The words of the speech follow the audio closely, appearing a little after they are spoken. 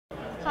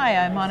Hi,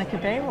 I'm Monica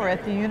Bay. We're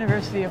at the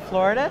University of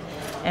Florida,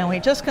 and we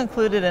just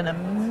concluded an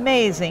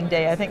amazing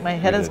day. I think my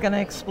head is going to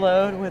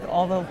explode with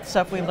all the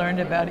stuff we learned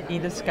about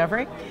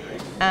e-discovery.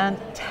 And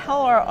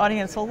tell our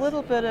audience a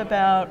little bit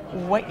about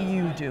what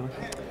you do.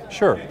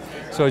 Sure.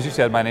 So as you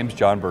said, my name is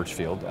John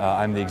Burchfield.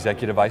 I'm the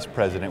Executive Vice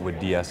President with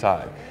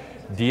DSI.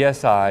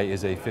 DSI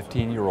is a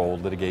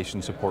 15-year-old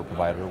litigation support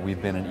provider.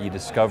 We've been an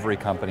e-discovery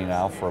company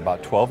now for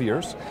about 12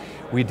 years.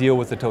 We deal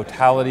with the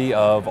totality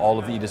of all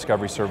of the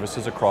e-discovery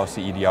services across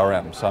the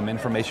EDRM. Some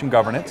information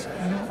governance,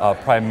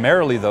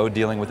 primarily though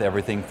dealing with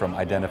everything from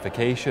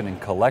identification and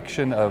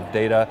collection of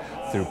data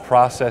through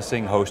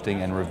processing,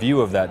 hosting, and review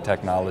of that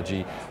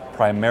technology,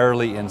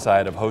 primarily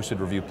inside of hosted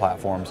review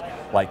platforms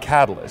like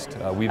Catalyst.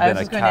 We've been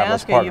a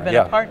Catalyst partner. You've been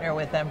a partner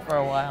with them for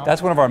a while.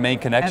 That's one of our main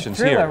connections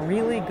here. And through a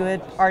really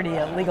good party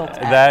at Legal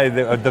Tech.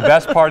 The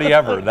best party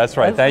ever, that's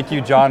right. Thank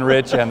you, John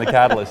Rich and the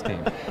Catalyst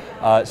team.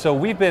 So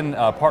we've been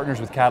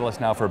partners with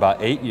Catalyst now for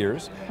about 8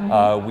 years.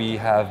 We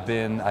have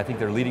been, I think,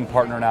 their leading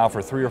partner now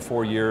for 3 or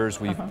 4 years.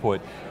 We've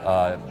put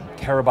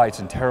terabytes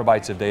and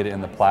terabytes of data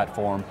in the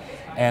platform.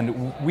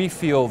 And we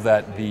feel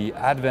that the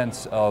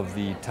advent of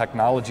the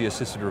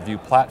technology-assisted review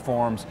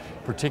platforms,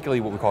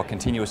 particularly what we call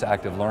continuous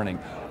active learning,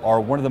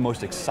 are one of the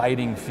most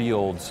exciting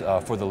fields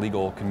for the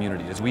legal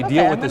community as we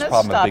deal with this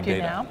problem of big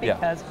data. I'm going to stop you now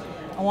because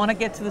I want to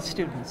get to the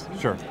students.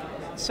 Sure.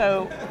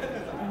 So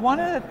one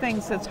of the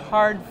things that's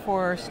hard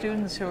for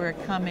students who are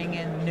coming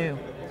in new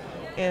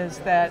is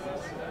that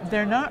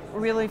they're not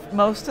really,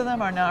 most of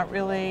them are not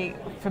really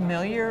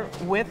familiar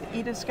with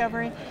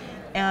e-discovery.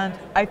 And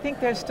I think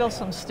there's still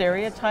some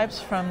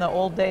stereotypes from the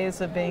old days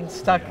of being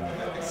stuck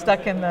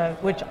in the,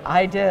 which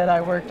I did,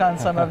 I worked on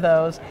some of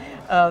those,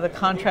 the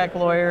contract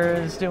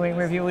lawyers doing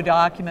review of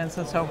documents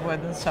and so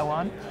forth and so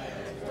on.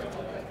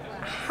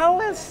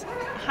 How is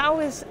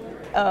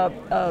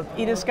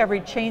e-discovery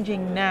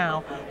changing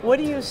now? What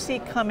do you see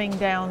coming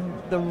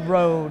down the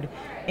road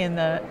in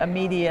the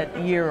immediate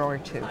year or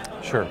two?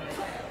 Sure.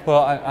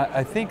 Well,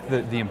 I think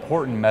that the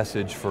important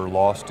message for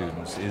law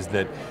students is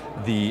that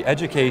the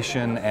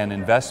education and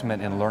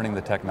investment in learning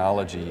the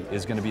technology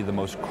is going to be the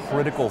most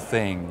critical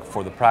thing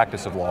for the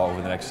practice of law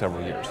over the next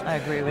several years. I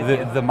agree with you.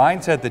 The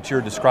mindset that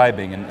you're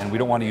describing, and we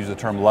don't want to use the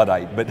term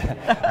Luddite, but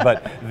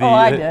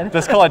I did.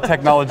 Let's call it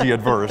technology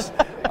adverse,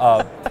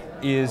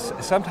 is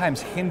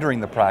sometimes hindering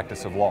the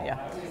practice of law.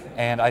 Yeah.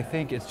 And I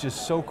think it's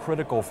just so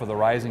critical for the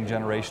rising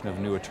generation of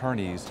new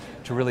attorneys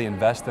to really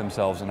invest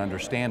themselves in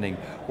understanding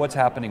what's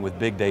happening with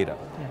big data,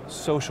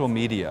 social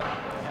media,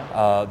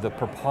 the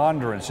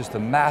preponderance, just the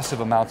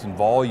massive amounts and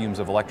volumes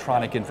of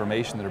electronic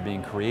information that are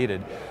being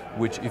created,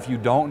 which if you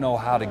don't know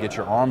how to get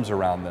your arms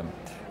around them,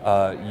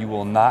 you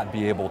will not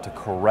be able to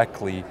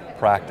correctly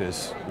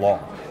practice law.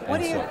 What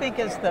do you think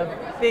is the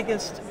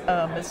biggest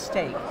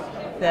mistake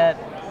that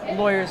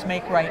lawyers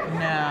make right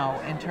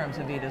now in terms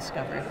of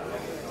e-discovery?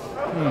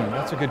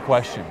 That's a good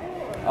question.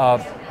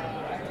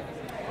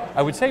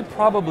 I would say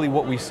probably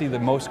what we see the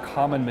most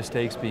common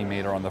mistakes being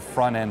made are on the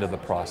front end of the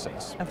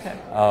process. Okay.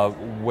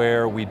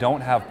 Where we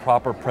don't have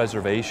proper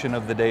preservation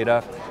of the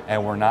data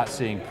and we're not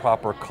seeing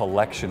proper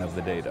collection of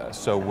the data.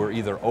 So we're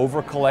either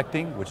over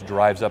collecting, which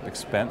drives up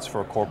expense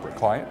for a corporate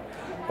client,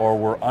 or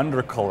we're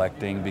under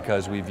collecting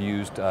because we've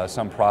used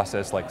some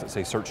process like,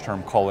 say, search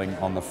term culling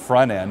on the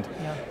front end,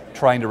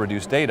 trying to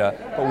reduce data,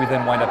 but we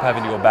then wind up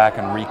having to go back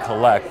and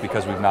recollect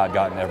because we've not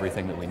gotten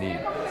everything that we need.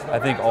 I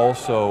think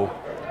also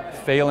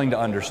failing to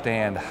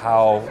understand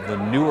how the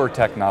newer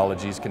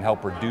technologies can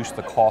help reduce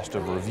the cost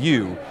of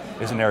review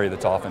is an area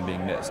that's often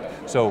being missed.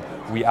 So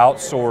we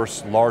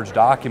outsource large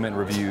document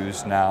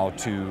reviews now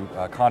to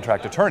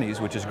contract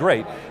attorneys, which is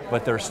great,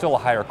 but there's still a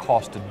higher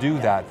cost to do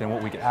that than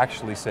what we can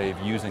actually save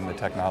using the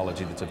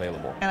technology that's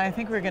available. And I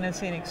think we're going to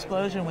see an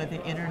explosion with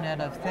the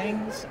Internet of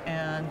Things,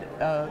 and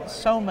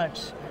so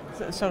much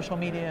social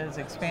media is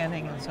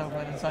expanding and so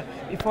forth and so on.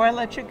 Before I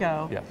let you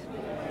go,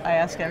 I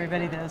ask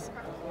everybody this: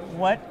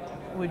 what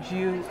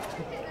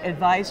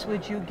advice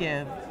would you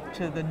give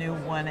to the new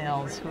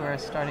 1Ls who are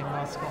starting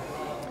law school?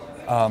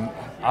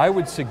 I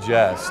would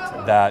suggest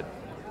that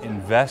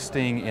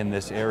investing in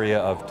this area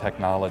of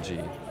technology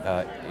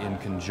in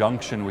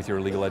conjunction with your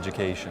legal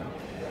education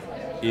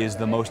is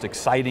the most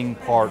exciting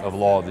part of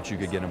law that you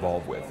could get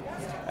involved with.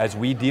 As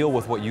we deal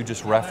with what you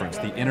just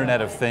referenced, the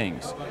Internet of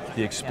Things,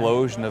 the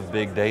explosion of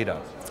big data,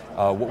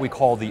 what we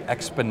call the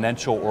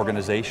exponential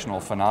organizational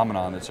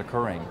phenomenon that's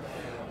occurring,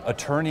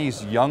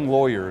 attorneys, young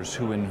lawyers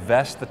who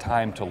invest the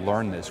time to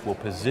learn this will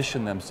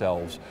position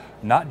themselves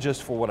not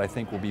just for what I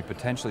think will be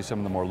potentially some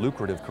of the more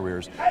lucrative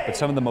careers, but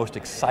some of the most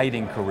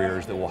exciting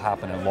careers that will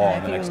happen in law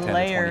in the next 10 to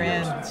 20 years. If you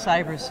layer in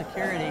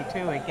cybersecurity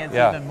too, it gets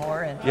even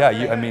more.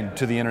 I mean,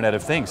 to the Internet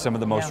of Things, some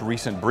of the most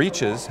recent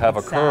breaches have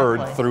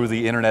occurred through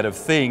the Internet of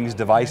Things,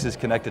 devices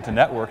connected to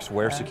networks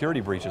where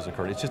security breaches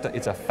occurred. It's just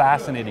it's a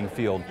fascinating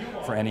field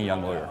for any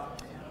young lawyer.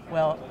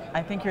 Well,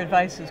 I think your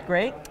advice is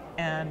great,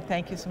 and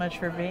thank you so much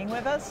for being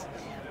with us.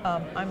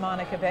 I'm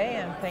Monica Bay,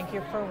 and thank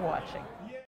you for watching.